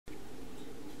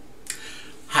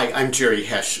Hi, I'm Jerry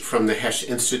Hesch from the Hesch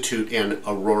Institute in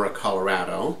Aurora,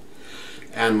 Colorado.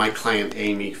 And my client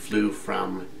Amy flew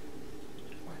from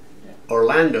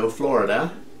Orlando,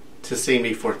 Florida to see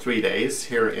me for 3 days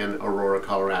here in Aurora,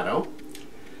 Colorado.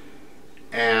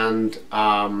 And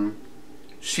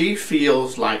she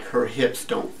feels like her hips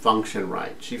don't function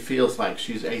right. She feels like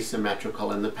she's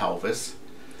asymmetrical in the pelvis.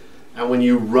 And when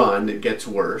you run, it gets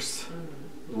worse.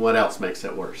 What else makes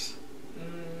it worse?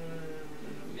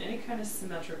 Any kind of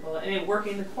symmetrical, I mean,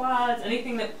 working the quads,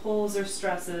 anything that pulls or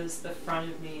stresses the front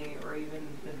of me or even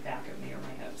the back of me or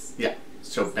my hips. Yeah,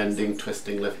 so bending,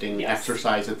 twisting, lifting, Yes.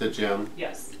 Exercise at the gym.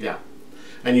 Yes. Yeah.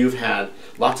 And you've had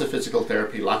lots of physical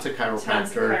therapy, lots of Tons of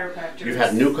chiropractor. chiropractors. You've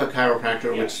had Nuka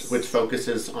chiropractor, Yes. which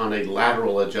focuses on a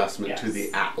lateral adjustment to Yes.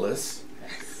 the atlas.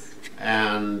 Yes.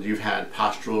 And you've had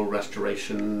Postural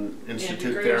Restoration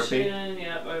Institute therapy.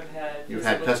 Yep, I've had. You've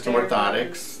had physical custom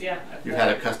therapy. orthotics. Yeah. You've had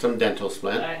a custom dental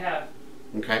splint. I have.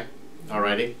 Okay,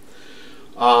 alrighty.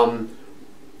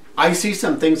 I see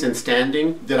some things in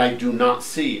standing that I do not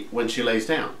see when she lays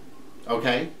down.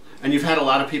 Okay? And you've had a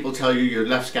lot of people tell you your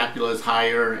left scapula is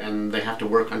higher and they have to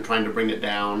work on trying to bring it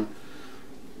down.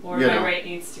 Or my right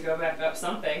needs to go back up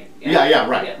something. Yeah,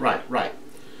 right.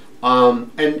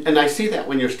 And I see that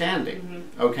when you're standing,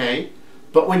 okay?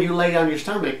 But when you lay on your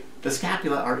stomach, the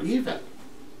scapula are even.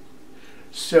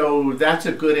 So that's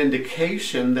a good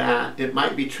indication that it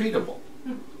might be treatable,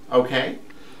 okay?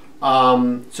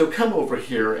 So come over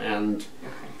here and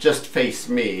just face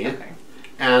me. Okay.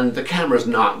 And the camera's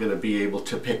not going to be able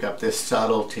to pick up this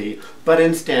subtlety, but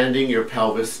in standing, your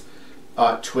pelvis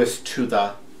twists to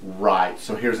the right.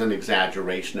 So here's an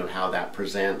exaggeration of how that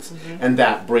presents, and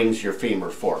that brings your femur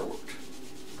forward.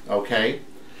 Okay?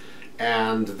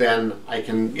 And then I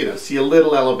can, see a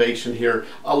little elevation here.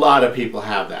 A lot of people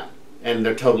have that, and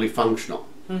they're totally functional.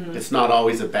 It's not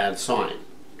always a bad sign.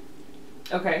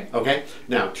 Okay. Okay?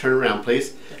 Now turn around,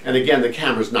 please. And again, the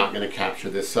camera's not going to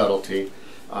capture this subtlety.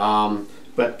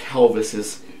 But pelvis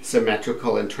is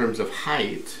symmetrical in terms of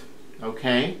height,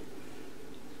 okay?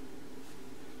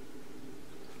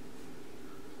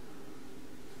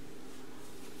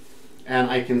 And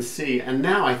I can see, and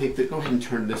now I think that, go ahead and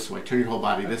turn this way, turn your whole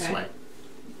body this way.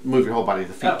 Move your whole body,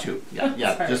 the feet too.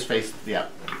 Yeah, just face,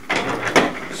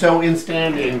 So in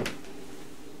standing,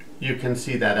 you can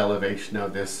see that elevation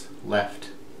of this left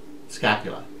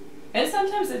scapula. And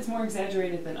sometimes it's more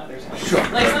exaggerated than others. Sure.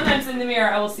 Like sometimes in the mirror,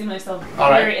 I will see myself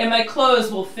and my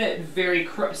clothes will fit very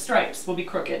stripes will be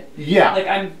crooked. Yeah.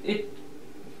 Like it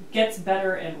gets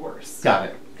better and worse.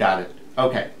 Got it.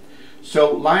 Okay.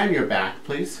 So lie on your back,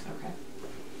 please.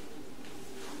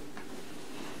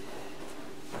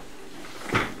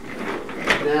 Okay.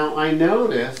 Now I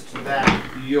noticed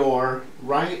that your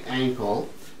right ankle,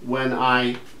 when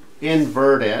I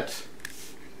invert it,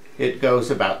 it goes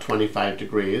about 25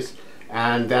 degrees,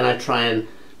 and then I try and,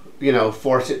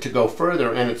 force it to go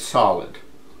further, and it's solid.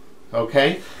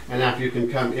 Okay? And now if you can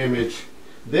come image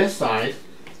this side,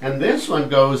 and this one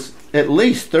goes at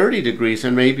least 30 degrees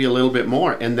and maybe a little bit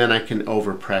more, and then I can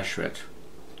overpressure it.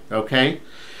 Okay?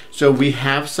 So we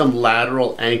have some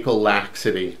lateral ankle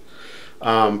laxity,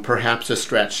 perhaps a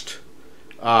stretched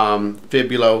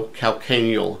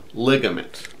fibulocalcaneal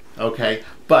ligament. Okay?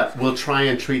 But we'll try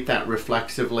and treat that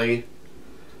reflexively.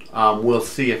 We'll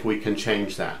see if we can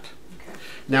change that. Okay.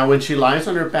 Now when she lies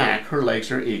on her back, her legs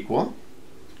are equal.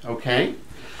 Okay?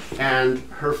 And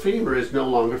her femur is no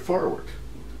longer forward.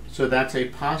 So that's a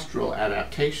postural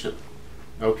adaptation.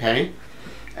 Okay?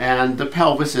 And the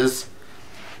pelvis is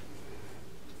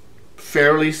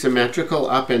fairly symmetrical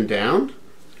up and down.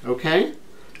 Okay?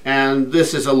 And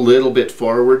this is a little bit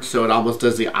forward, so it almost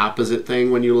does the opposite thing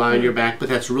when you lie on your back, but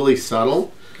that's really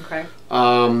subtle. Okay.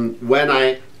 When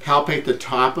I palpate the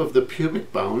top of the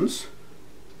pubic bones,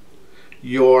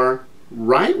 your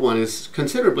right one is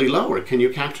considerably lower. Can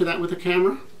you capture that with the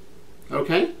camera?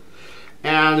 Okay.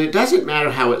 And it doesn't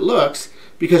matter how it looks,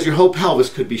 because your whole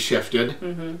pelvis could be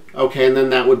shifted. Okay, and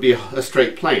then that would be a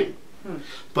straight plane.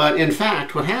 But in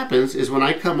fact, what happens is when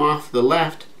I come off the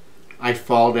left, I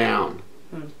fall down.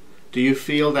 Do you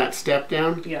feel that step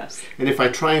down? Yes. And if I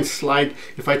try and slide,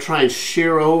 if I try and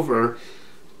shear over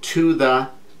to the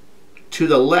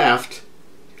left,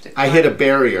 I hit a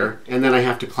barrier and then I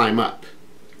have to climb up.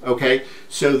 Okay?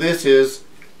 So this is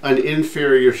an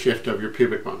inferior shift of your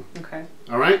pubic bone. Okay.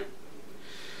 All right?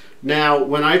 Now,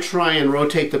 when I try and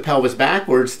rotate the pelvis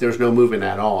backwards, there's no movement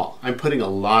at all. I'm putting a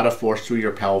lot of force through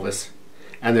your pelvis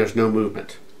and there's no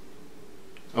movement.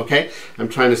 Okay? I'm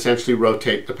trying to essentially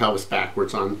rotate the pelvis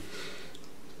backwards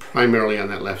primarily on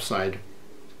that left side.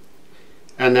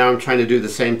 And now I'm trying to do the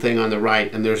same thing on the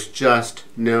right, and there's just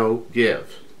no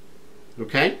give.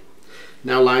 Okay?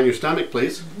 Now lie on your stomach,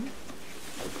 please.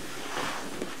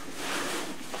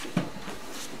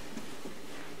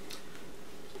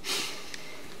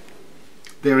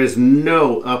 There is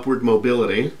no upward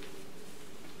mobility.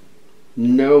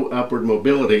 No upward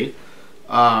mobility.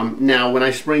 Now, when I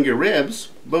spring your ribs,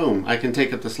 boom, I can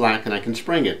take up the slack and I can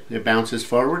spring it. It bounces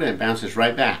forward and it bounces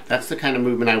right back. That's the kind of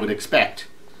movement I would expect.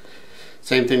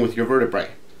 Same thing with your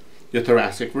vertebrae, your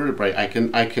thoracic vertebrae. I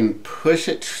can push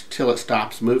it till it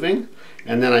stops moving,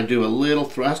 and then I do a little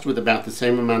thrust with about the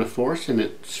same amount of force, and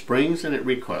it springs and it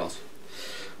recoils.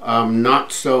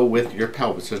 Not so with your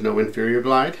pelvis. There's no inferior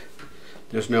glide.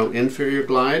 There's no inferior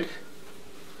glide.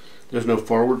 There's no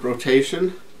forward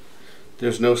rotation.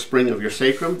 There's no spring of your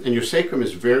sacrum, and your sacrum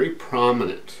is very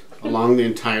prominent along the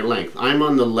entire length. I'm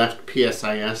on the left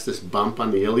PSIS, this bump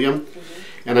on the ilium,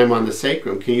 and I'm on the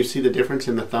sacrum. Can you see the difference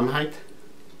in the thumb height?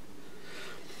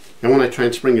 And when I try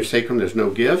and spring your sacrum, there's no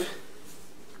give.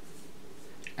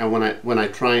 And when I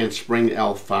try and spring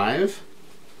L5,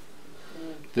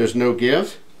 there's no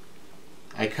give.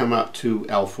 I come up to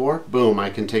L4, boom, I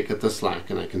can take it the slack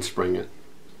and I can spring it.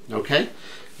 Okay?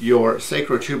 Your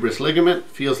sacrotuberous ligament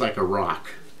feels like a rock,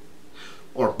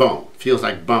 or bone, feels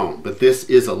like bone, but this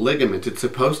is a ligament. It's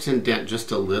supposed to indent just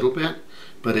a little bit,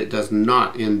 but it does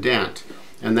not indent,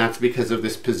 and that's because of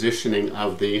this positioning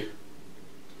of the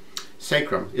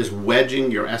sacrum, is wedging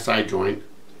your SI joint.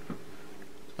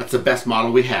 That's the best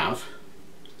model we have,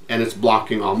 and it's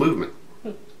blocking all movement.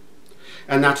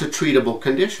 And that's a treatable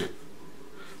condition.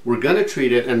 We're going to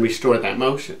treat it and restore that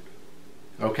motion.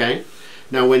 Okay?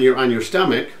 Now when you're on your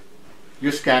stomach,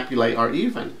 your scapulae are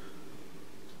even.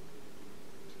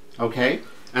 Okay?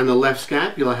 And the left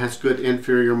scapula has good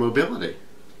inferior mobility.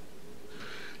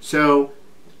 So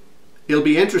it'll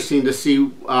be interesting to see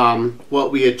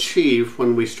what we achieve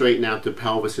when we straighten out the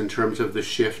pelvis in terms of the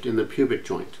shift in the pubic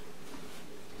joint.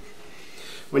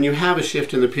 When you have a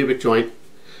shift in the pubic joint,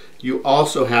 you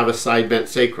also have a side bent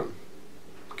sacrum.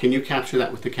 Can you capture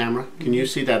that with the camera? Can you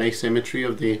see that asymmetry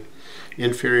of the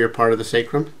inferior part of the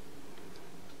sacrum?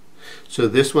 So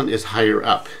this one is higher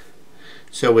up.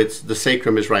 So the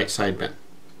sacrum is right side bent.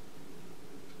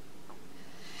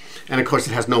 And of course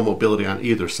it has no mobility on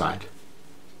either side.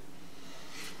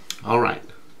 All right.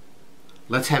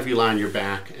 Let's have you lie on your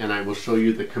back and I will show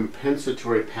you the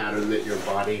compensatory pattern that your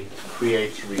body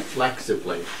creates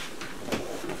reflexively.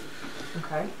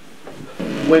 Okay.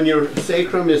 When your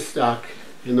sacrum is stuck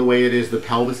in the way it is, the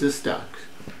pelvis is stuck,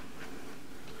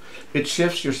 it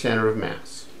shifts your center of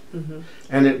mass.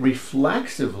 And it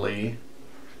reflexively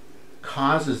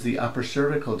causes the upper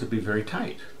cervical to be very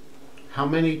tight. How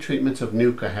many treatments of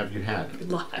NUCA have you had?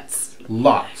 Lots.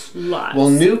 Lots. Lots. Well,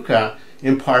 NUCA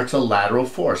imparts a lateral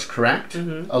force, correct?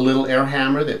 A little air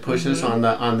hammer that pushes on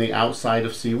the outside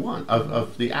of C1,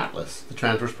 of the atlas, the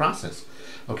transverse process.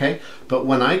 Okay? But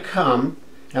when I come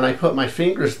and I put my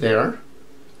fingers there,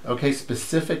 okay,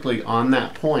 specifically on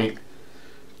that point,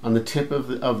 on the tip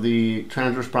of the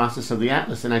transverse process of the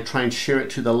atlas, and I try and shear it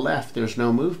to the left, there's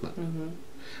no movement.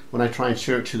 When I try and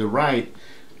shear it to the right,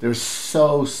 there's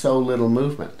so little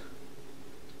movement.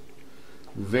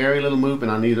 Very little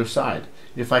movement on either side.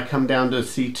 If I come down to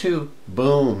C2,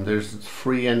 boom, there's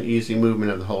free and easy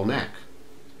movement of the whole neck.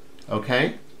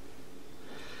 Okay?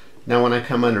 Now when I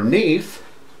come underneath,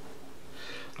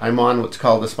 I'm on what's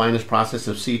called the spinous process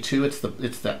of C2.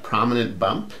 It's that prominent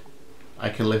bump. I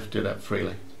can lift it up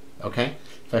freely. Okay?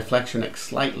 If I flex your neck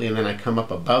slightly and then I come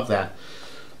up above that,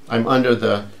 I'm under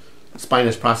the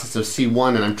spinous process of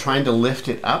C1 and I'm trying to lift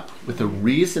it up with a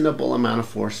reasonable amount of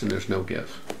force and there's no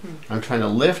give. I'm trying to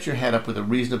lift your head up with a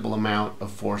reasonable amount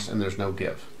of force and there's no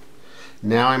give.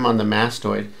 Now I'm on the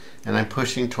mastoid and I'm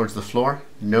pushing towards the floor,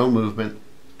 no movement.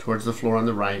 Towards the floor on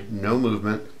the right, no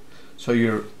movement. So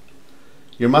your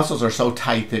muscles are so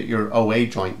tight that your OA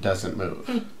joint doesn't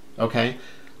move. Okay?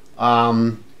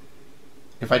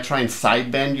 If I try and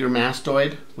side bend your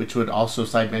mastoid, which would also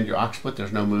side bend your occiput,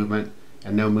 there's no movement,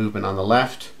 and no movement on the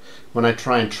left. When I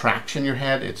try and traction your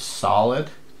head, it's solid.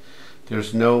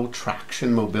 There's no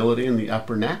traction mobility in the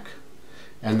upper neck,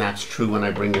 and that's true when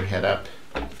I bring your head up.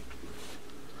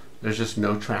 There's just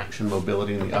no traction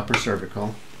mobility in the upper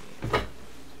cervical,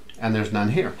 and there's none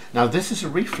here. Now this is a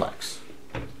reflex.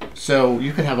 So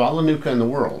you could have all the NUCA in the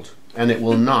world, and it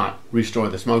will not restore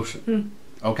this motion.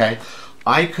 Okay?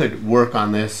 I could work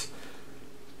on this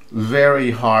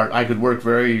very hard. I could work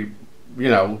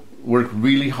work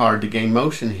really hard to gain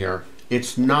motion here.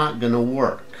 It's not going to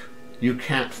work. You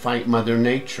can't fight Mother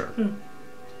Nature.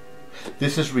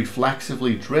 This is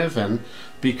reflexively driven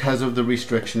because of the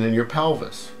restriction in your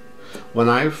pelvis. When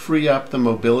I free up the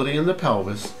mobility in the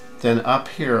pelvis, then up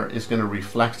here is going to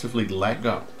reflexively let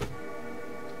go.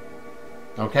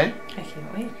 Okay? I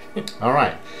can't wait. All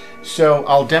right. So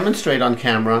I'll demonstrate on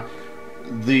camera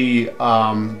the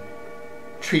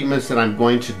treatments that I'm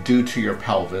going to do to your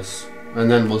pelvis, and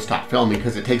then we'll stop filming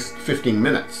because it takes 15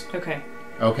 minutes. Okay.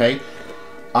 Okay?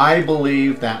 I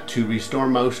believe that to restore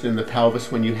motion in the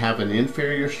pelvis when you have an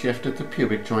inferior shift at the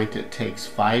pubic joint, it takes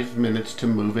 5 minutes to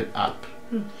move it up.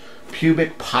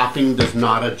 Pubic popping does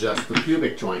not adjust the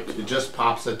pubic joint. It just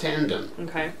pops a tendon.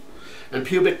 Okay. And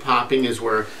pubic popping is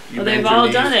where you they've bend your all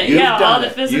knees. done it. You've Yeah, done all the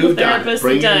it. physical You've done it. therapists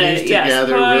Bring have done your knees it. Yes,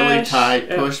 together really push. tight.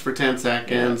 Yep. Push for 10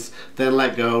 seconds. Then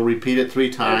let go. Repeat it 3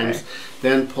 times. Okay.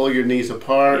 Then pull your knees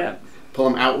apart. Yep. Pull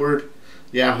them outward.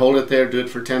 Yeah, hold it there. Do it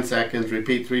for 10 seconds.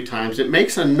 Repeat 3 times. It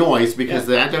makes a noise because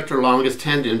the adductor longus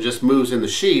tendon just moves in the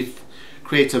sheath,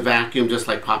 creates a vacuum just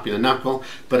like popping a knuckle,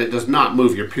 but it does not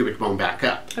move your pubic bone back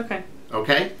up. Okay.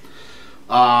 Okay?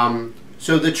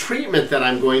 So the treatment that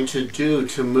I'm going to do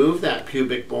to move that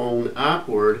pubic bone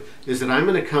upward is that I'm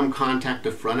going to come contact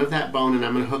the front of that bone and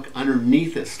I'm going to hook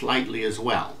underneath it slightly as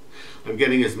well. I'm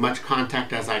getting as much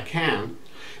contact as I can,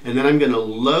 and then I'm going to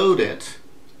load it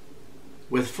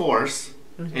with force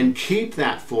and keep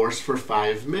that force for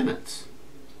 5 minutes.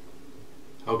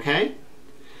 Okay?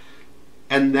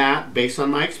 And that, based on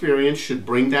my experience, should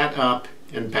bring that up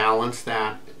and balance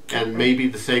that, and maybe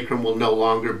the sacrum will no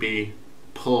longer be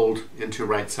pulled into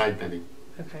right side bending.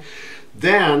 Okay.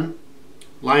 Then,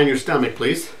 lie on your stomach,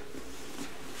 please.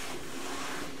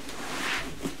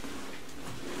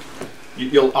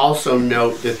 You'll also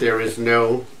note that there is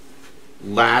no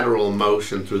lateral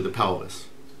motion through the pelvis.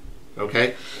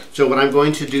 Okay? So what I'm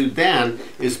going to do then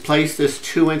is place this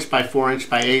 2" by 4"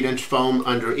 by 8" foam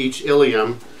under each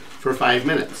ilium for 5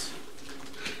 minutes.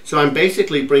 So I'm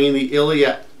basically bringing the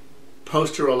ilia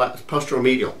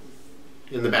posteromedial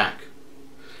in the back.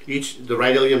 The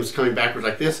right ilium is coming backwards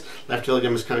like this, left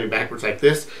ilium is coming backwards like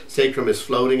this, sacrum is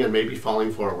floating and maybe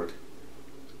falling forward.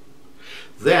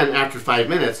 Then, after 5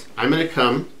 minutes, I'm going to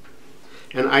come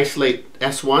and isolate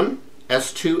S1,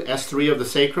 S2, S3 of the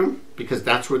sacrum, because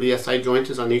that's where the SI joint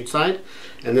is on each side.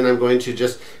 And then I'm going to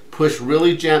just push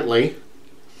really gently,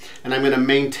 and I'm going to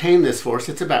maintain this force.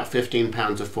 It's about 15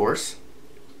 pounds of force.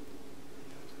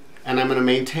 And I'm going to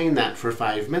maintain that for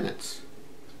 5 minutes.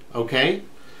 Okay?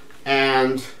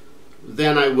 And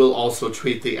then I will also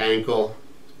treat the ankle,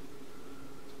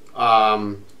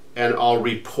 and I'll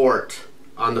report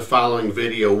on the following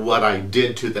video what I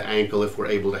did to the ankle if we're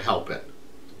able to help it.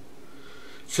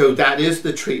 So that is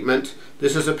the treatment.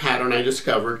 This is a pattern I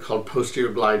discovered called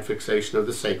posterior glide fixation of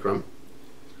the sacrum.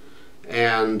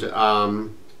 And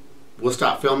we'll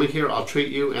stop filming here. I'll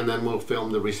treat you, and then we'll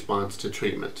film the response to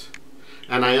treatment.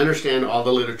 And I understand all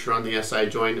the literature on the SI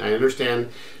joint. I understand,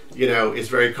 you know, it's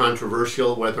very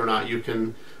controversial whether or not you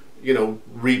can, you know,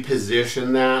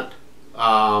 reposition that.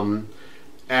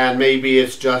 And maybe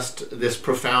it's just this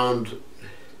profound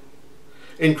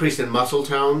increase in muscle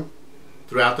tone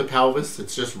throughout the pelvis.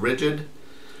 It's just rigid.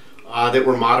 That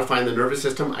we're modifying the nervous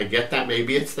system. I get that.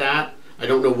 Maybe it's that. I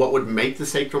don't know what would make the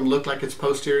sacrum look like it's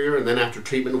posterior, and then after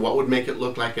treatment, what would make it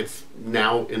look like it's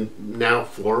now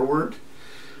forward.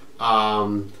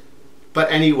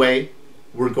 But anyway,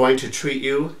 we're going to treat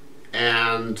you,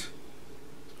 and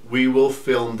we will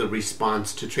film the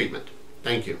response to treatment.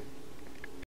 Thank you.